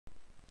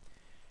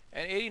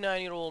An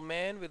 89-year-old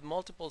man with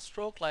multiple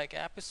stroke-like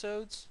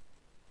episodes.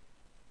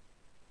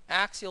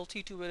 Axial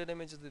T2 weighted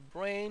images of the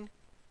brain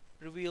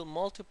reveal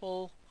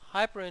multiple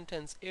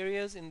hyperintense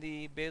areas in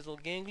the basal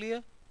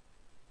ganglia,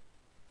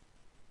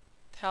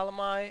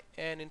 thalami,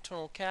 and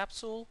internal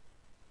capsule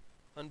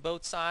on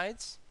both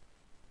sides.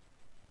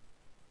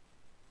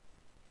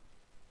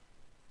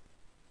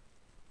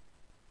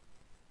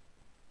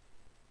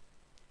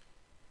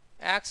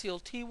 Axial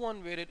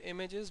T1 weighted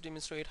images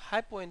demonstrate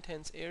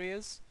hypointense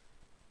areas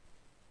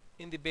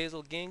in the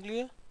basal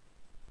ganglia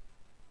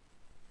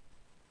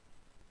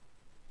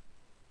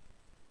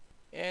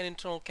and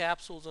internal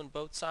capsules on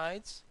both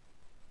sides.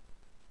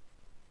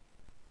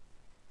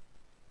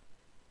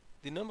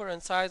 The number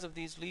and size of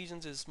these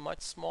lesions is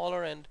much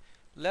smaller and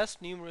less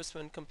numerous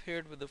when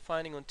compared with the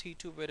finding on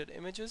T2 weighted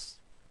images.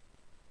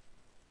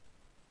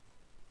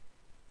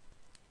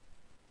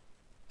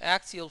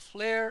 Axial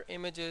FLAIR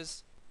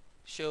images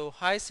show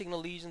high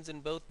signal lesions in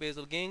both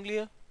basal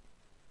ganglia,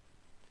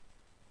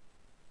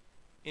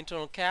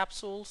 internal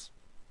capsules,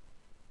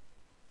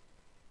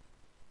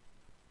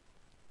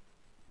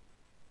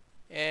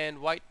 and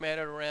white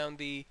matter around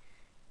the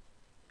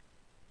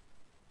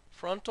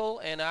frontal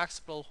and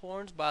occipital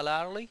horns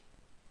bilaterally.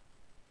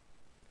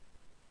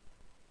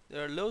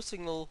 There are low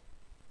signal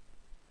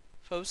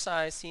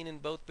foci seen in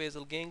both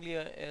basal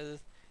ganglia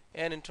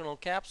and internal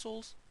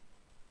capsules.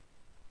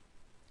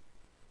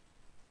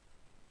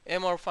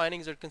 MR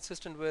findings are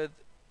consistent with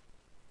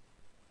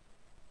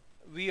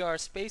VR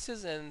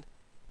spaces and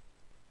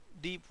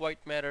deep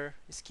white matter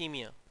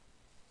ischemia.